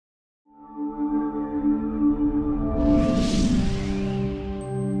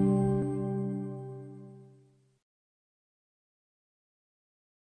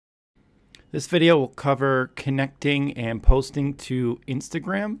This video will cover connecting and posting to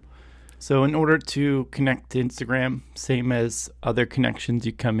Instagram. So in order to connect to Instagram, same as other connections,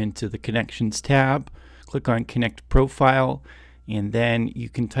 you come into the Connections tab, click on Connect Profile, and then you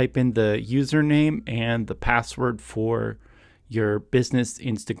can type in the username and the password for your business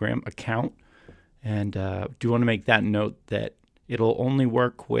Instagram account. And do want to make that note that it'll only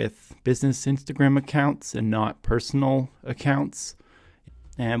work with business Instagram accounts and not personal accounts.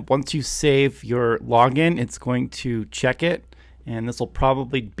 And once you save your login, it's going to check it, and this will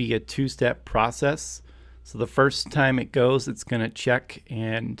probably be a two-step process. So the first time it goes, it's going to check,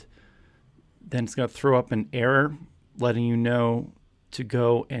 and then it's going to throw up an error letting you know to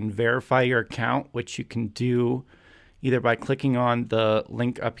go and verify your account, which you can do either by clicking on the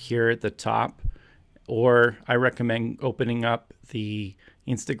link up here at the top, or I recommend opening up the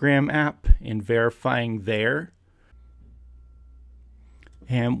Instagram app and verifying there.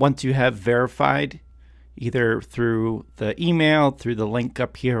 And once you have verified, either through the email, through the link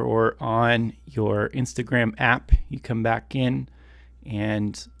up here, or on your Instagram app, you come back in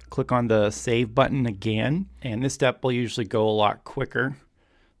and click on the save button again. And this step will usually go a lot quicker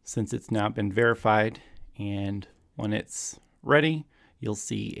since it's now been verified. And when it's ready, you'll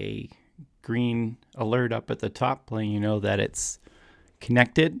see a green alert up at the top letting you know that it's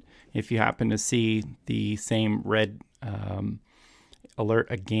connected. If you happen to see the same red alert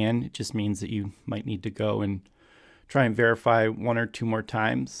again, it just means that you might need to go and try and verify one or two more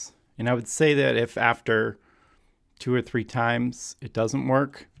times. And I would say that if after 2 or 3 times it doesn't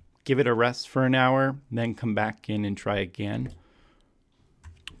work, give it a rest for an hour, then come back in and try again.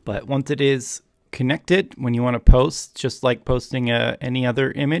 But once it is connected, when you want to post, just like posting any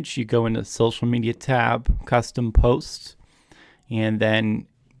other image, you go into Social Media tab, Custom Post, and then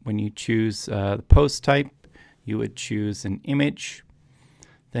when you choose the post type, you would choose an image.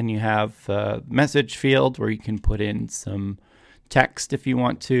 Then you have a message field where you can put in some text if you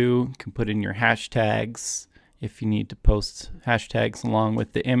want to. You can put in your hashtags if you need to post hashtags along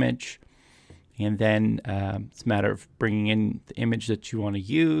with the image. And then it's a matter of bringing in the image that you want to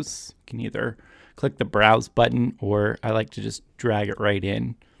use. You can either click the browse button, or I like to just drag it right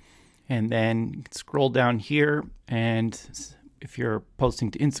in. And then you can scroll down here, and if you're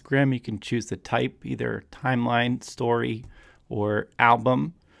posting to Instagram, you can choose the type, either timeline, story, or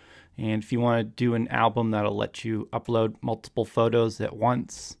album. And if you want to do an album, that'll let you upload multiple photos at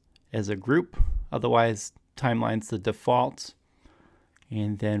once as a group. Otherwise, timeline's the default.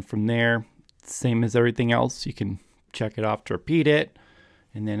 And then from there, same as everything else, you can check it off to repeat it.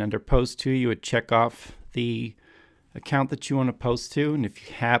 And then under post to, you would check off the account that you want to post to. And if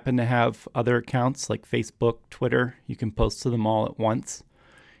you happen to have other accounts like Facebook, Twitter, you can post to them all at once.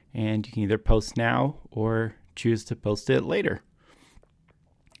 And you can either post now or choose to post it later.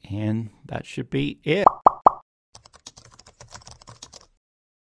 And that should be it.